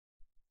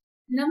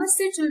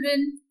Namaste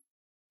children.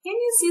 Can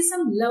you see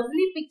some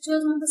lovely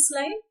pictures on the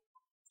slide?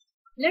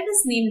 Let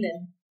us name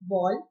them.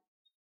 Ball,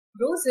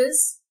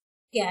 roses,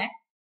 cat,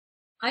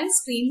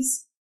 ice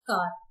creams,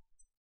 car.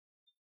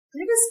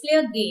 Let us play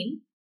a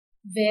game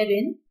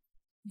wherein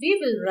we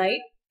will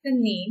write the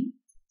name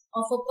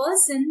of a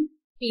person,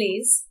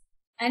 place,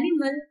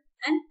 animal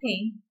and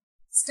thing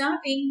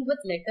starting with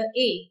letter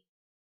A.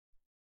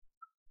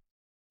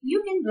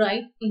 You can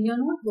write in your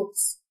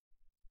notebooks.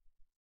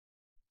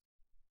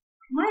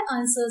 My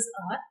answers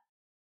are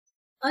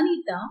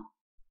Anita,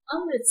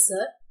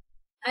 Amritsar,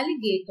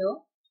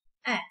 alligator,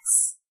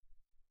 axe.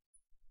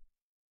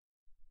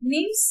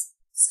 Names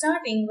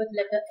starting with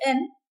letter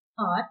M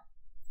are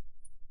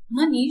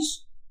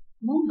Manish,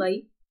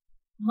 Mumbai,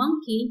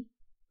 monkey,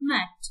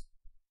 mat.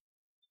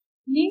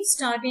 Names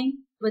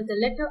starting with the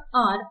letter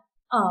R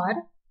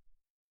are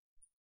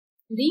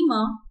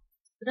Rima,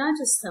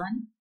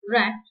 Rajasthan,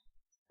 rat,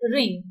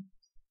 ring.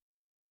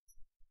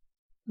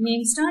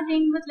 Names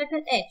starting with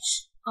letter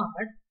H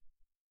are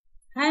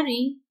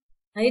Harry,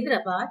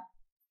 Hyderabad,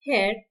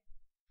 hair,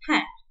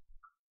 hat.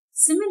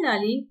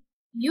 Similarly,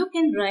 you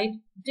can write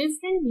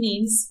different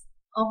names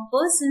of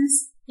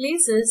persons,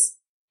 places,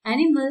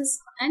 animals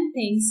and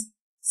things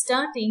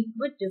starting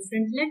with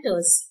different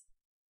letters.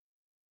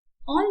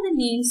 All the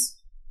names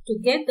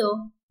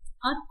together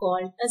are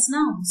called as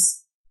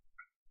nouns.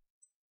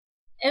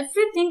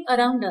 Everything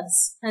around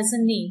us has a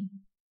name.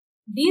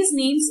 These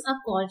names are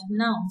called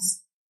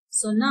nouns.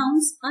 So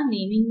nouns are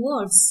naming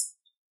words.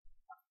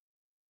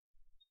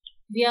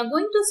 We are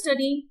going to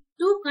study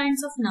two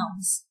kinds of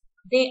nouns.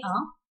 They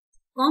are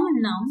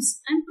common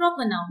nouns and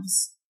proper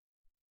nouns.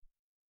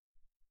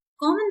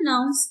 Common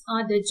nouns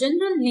are the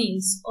general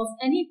names of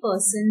any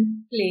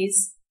person,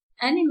 place,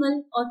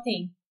 animal or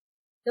thing.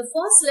 The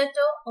first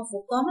letter of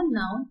a common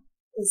noun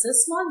is a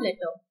small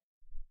letter.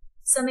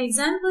 Some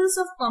examples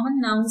of common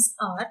nouns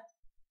are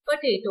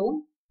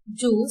potato,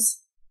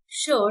 juice,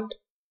 shirt,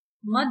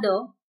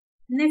 mother,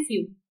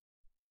 nephew.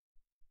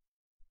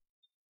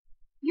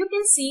 You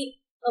can see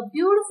a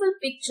beautiful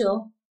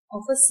picture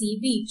of a sea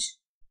beach.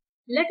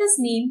 Let us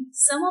name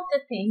some of the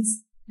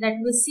things that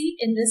we see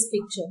in this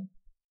picture.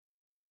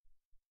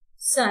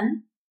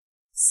 Sun,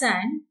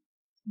 sand,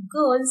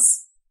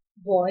 girls,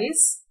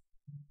 boys,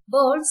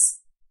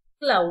 birds,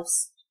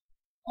 clouds.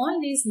 All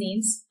these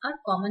names are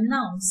common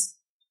nouns.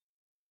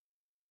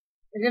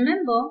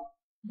 Remember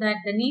that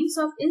the names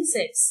of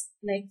insects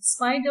like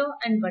spider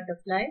and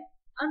butterfly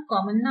are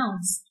common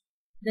nouns.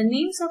 The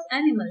names of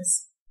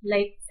animals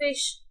like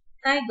fish,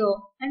 tiger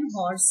and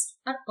horse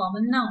are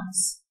common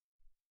nouns.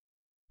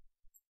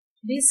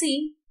 We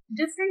see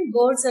different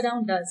birds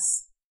around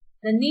us.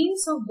 The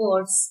names of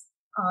birds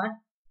are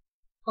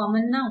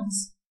common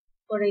nouns.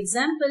 For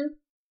example,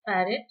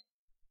 parrot,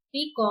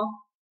 peacock,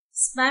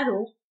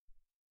 sparrow,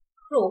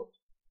 crow.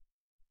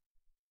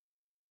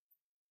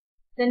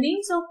 The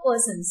names of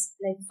persons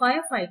like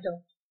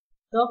firefighter,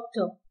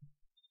 doctor,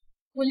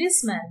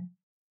 policeman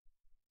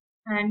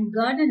and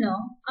gardener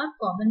are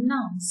common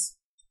nouns.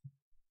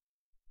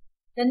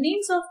 The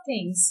names of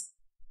things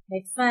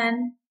like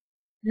fan,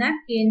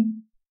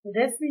 napkin,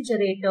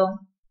 refrigerator,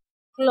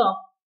 clock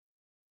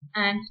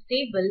and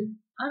table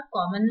are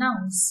common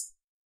nouns.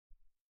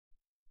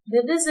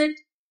 We visit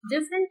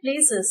different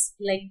places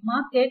like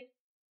market,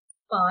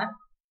 park,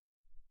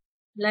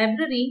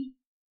 library,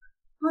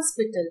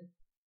 hospital.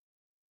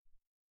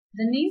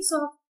 The names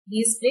of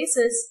these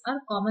places are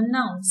common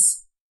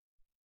nouns.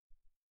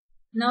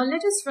 Now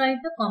let us write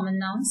the common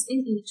nouns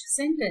in each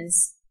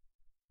sentence.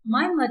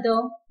 My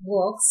mother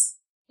works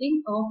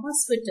in a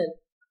hospital.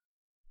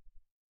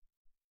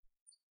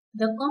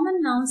 The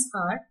common nouns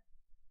are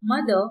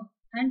mother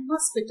and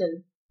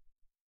hospital.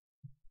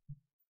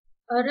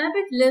 A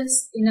rabbit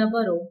lives in a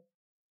burrow.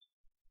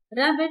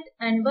 Rabbit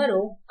and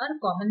burrow are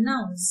common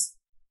nouns.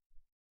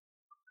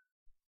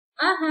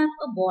 I have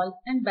a ball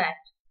and bat.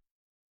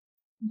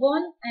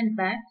 Ball and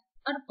bat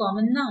are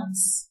common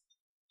nouns.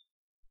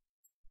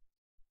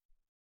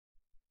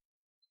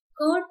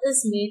 Curd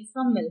is made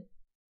from milk.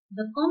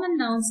 The common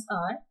nouns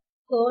are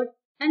curd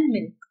and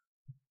milk.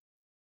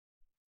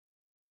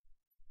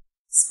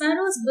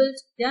 Sparrows build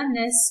their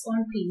nests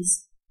on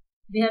trees.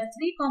 We have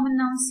three common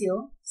nouns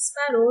here: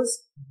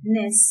 sparrows,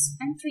 nests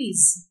and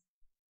trees.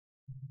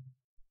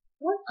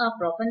 What are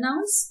proper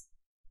nouns?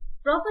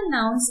 Proper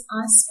nouns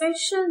are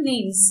special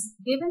names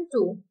given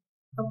to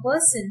a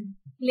person,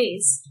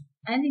 place,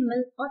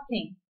 animal or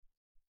thing.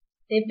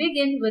 They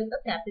begin with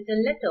a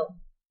capital letter.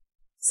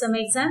 Some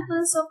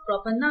examples of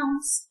proper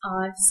nouns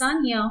are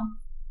Sanya,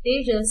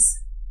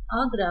 Tejas,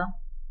 Agra,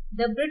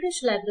 the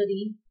British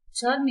Library,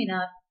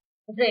 Charminar,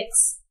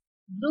 Rex,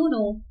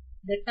 Bruno,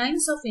 the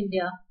Times of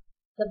India,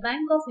 the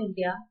Bank of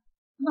India,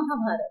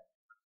 Mahabharat.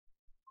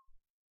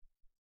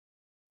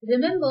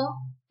 Remember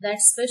that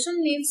special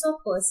names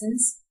of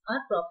persons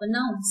are proper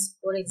nouns.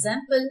 For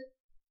example,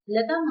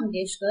 Lata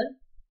Mangeshkar,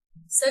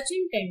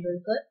 Sachin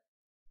Tendulkar,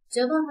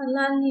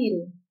 Jawaharlal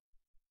Nehru.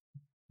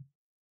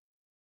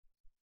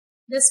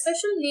 The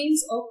special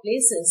names of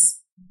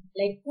places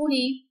like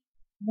Pune,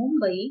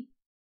 Mumbai,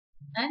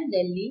 and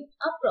Delhi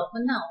are proper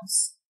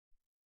nouns.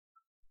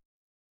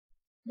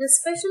 The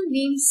special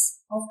names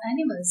of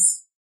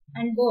animals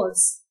and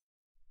birds,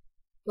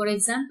 for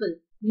example,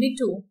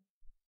 Mittu,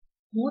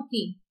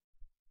 Moti,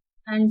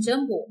 and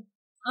Jumbo,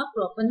 are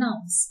proper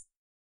nouns.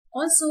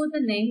 Also,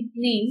 the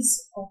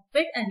names of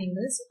pet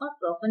animals are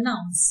proper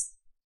nouns.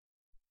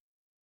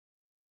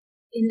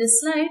 In the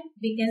slide,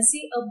 we can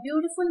see a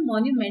beautiful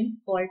monument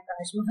called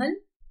Taj Mahal.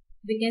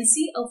 We can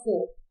see a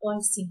fort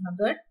called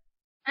Sinhagad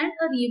and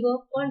a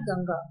river called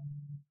Ganga.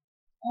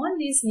 All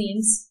these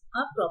names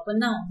are proper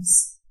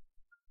nouns.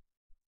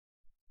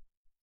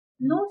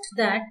 Note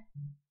that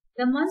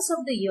the months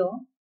of the year,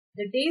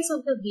 the days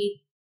of the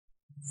week,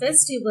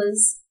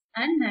 festivals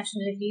and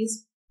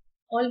nationalities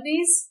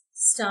always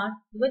start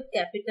with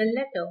capital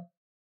letter.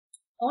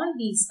 All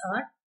these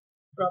are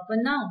proper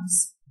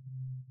nouns.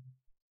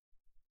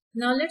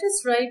 Now let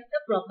us write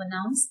the proper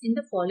nouns in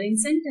the following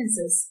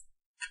sentences.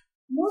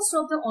 Most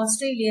of the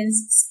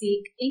Australians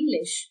speak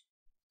English.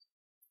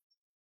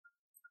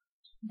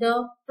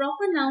 The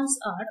proper nouns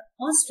are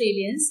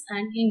Australians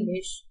and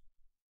English.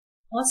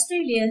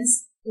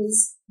 Australians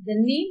is the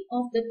name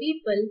of the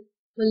people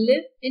who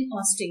live in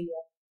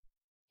Australia.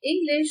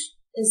 English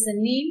is the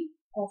name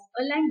of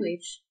a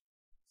language.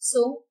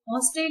 So,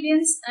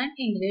 Australians and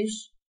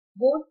English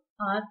both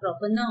are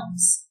proper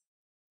nouns.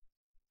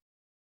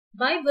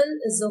 Bible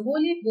is the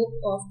holy book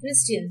of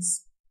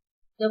Christians.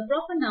 The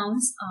proper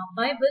nouns are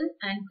Bible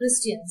and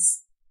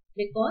Christians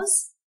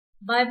because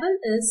Bible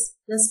is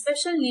the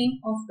special name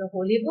of the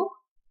holy book,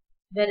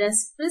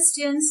 whereas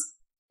Christians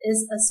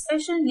is a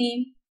special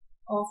name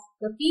of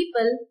the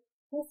people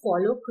who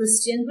follow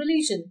Christian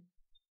religion.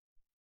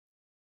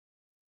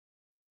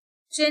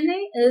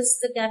 Chennai is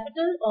the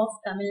capital of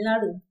Tamil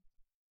Nadu.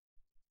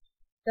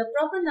 The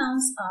proper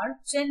nouns are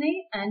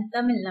Chennai and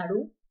Tamil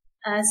Nadu,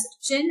 as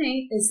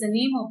Chennai is the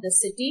name of the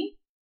city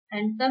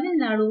and Tamil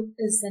Nadu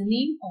is the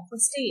name of a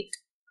state.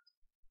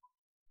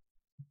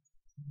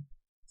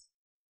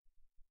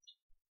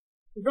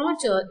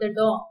 Roger the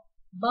dog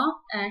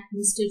barked at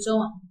Mr.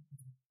 John.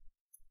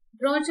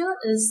 Roger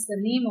is the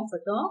name of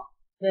a dog,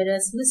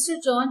 whereas Mr.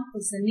 John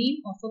is the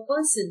name of a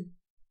person.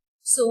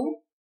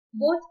 So,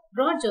 both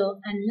Roger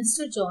and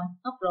Mr. John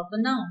are proper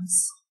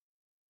nouns.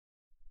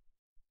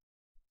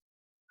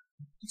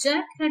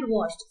 Jack had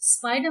watched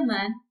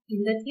Spider-Man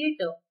in the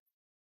theatre.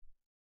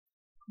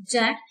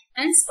 Jack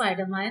and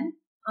Spider-Man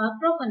are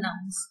proper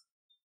nouns.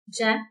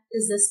 Jack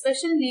is the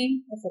special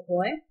name of a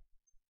boy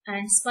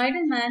and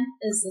Spider-Man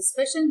is the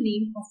special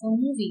name of a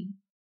movie.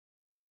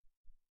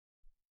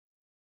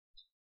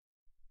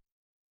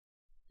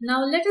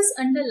 Now let us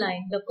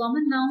underline the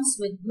common nouns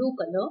with blue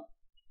color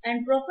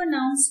and proper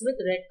nouns with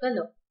red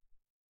color.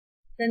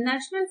 The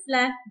national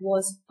flag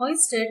was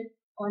hoisted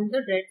on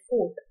the red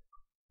fort.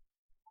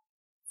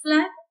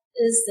 Flag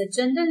is the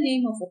general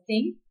name of a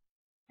thing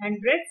and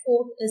red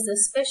fort is the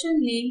special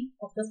name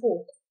of the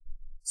fort.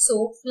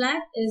 So,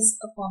 flag is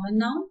a common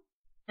noun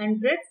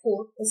and red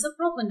fort is a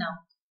proper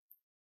noun.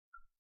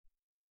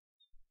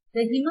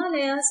 The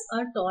Himalayas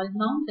are tall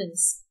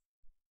mountains.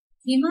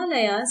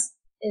 Himalayas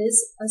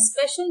is a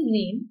special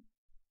name,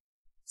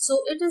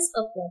 so it is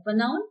a proper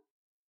noun.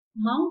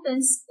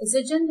 Mountains is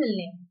a general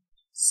name,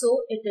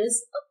 so it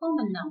is a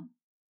common noun.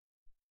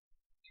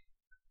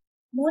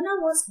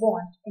 Mona was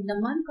born in the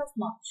month of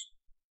March.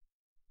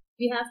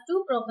 We have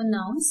two proper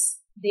nouns,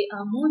 they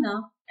are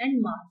Mona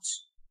and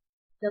March.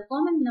 The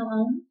common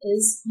noun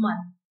is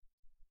month.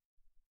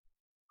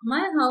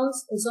 My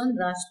house is on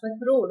Rajpath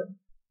Road.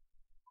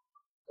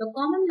 The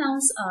common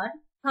nouns are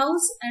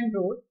house and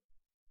road.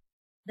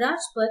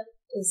 Rajpath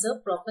is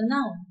a proper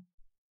noun.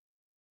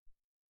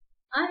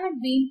 I had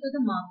been to the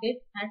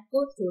market at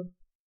Kothur.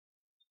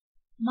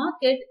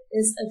 Market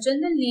is a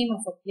general name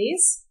of a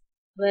place,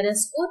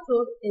 whereas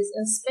Kothur is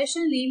a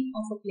special name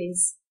of a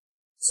place.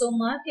 So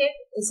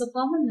market is a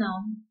common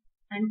noun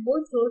and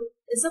Kothur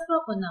is a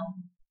proper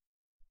noun.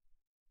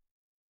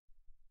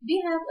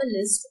 We have a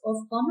list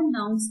of common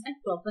nouns and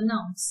proper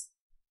nouns.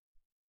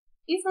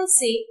 If I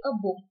say a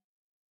book,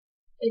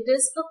 it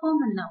is a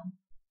common noun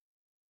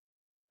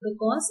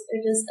because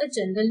it is a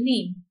general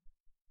name.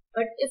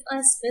 But if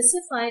I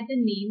specify the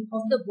name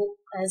of the book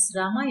as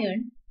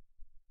Ramayan,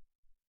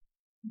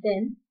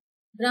 then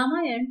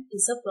Ramayan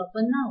is a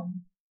proper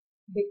noun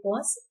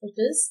because it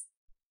is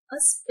a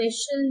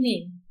special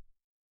name.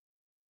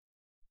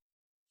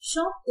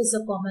 Shop is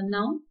a common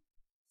noun.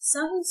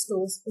 Sahil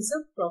stores is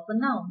a proper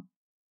noun.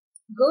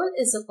 Girl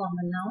is a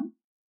common noun,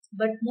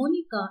 but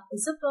Monica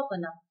is a proper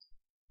noun.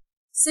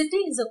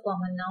 City is a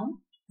common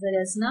noun,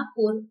 whereas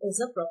Nagpur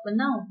is a proper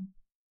noun.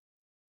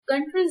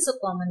 Country is a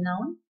common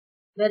noun,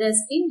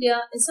 whereas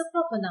India is a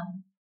proper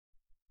noun.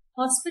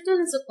 Hospital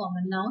is a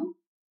common noun,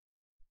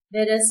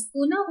 whereas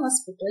Pune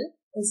Hospital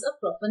is a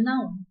proper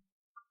noun.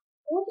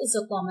 Fort is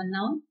a common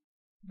noun,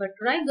 but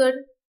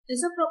Raigad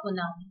is a proper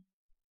noun.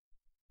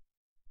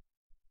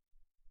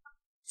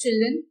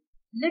 Children,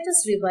 let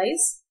us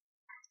revise.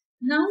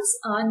 Nouns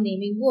are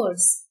naming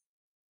words.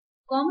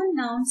 Common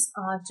nouns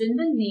are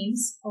general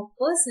names of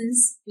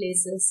persons,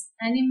 places,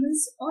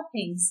 animals, or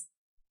things.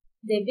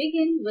 They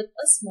begin with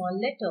a small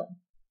letter.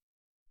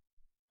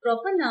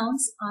 Proper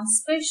nouns are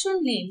special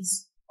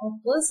names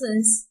of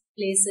persons,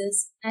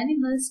 places,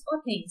 animals,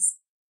 or things.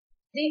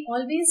 They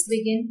always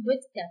begin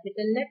with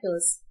capital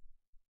letters.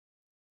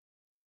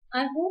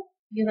 I hope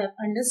you have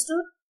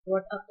understood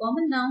what are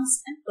common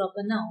nouns and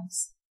proper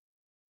nouns.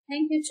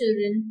 Thank you,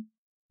 children.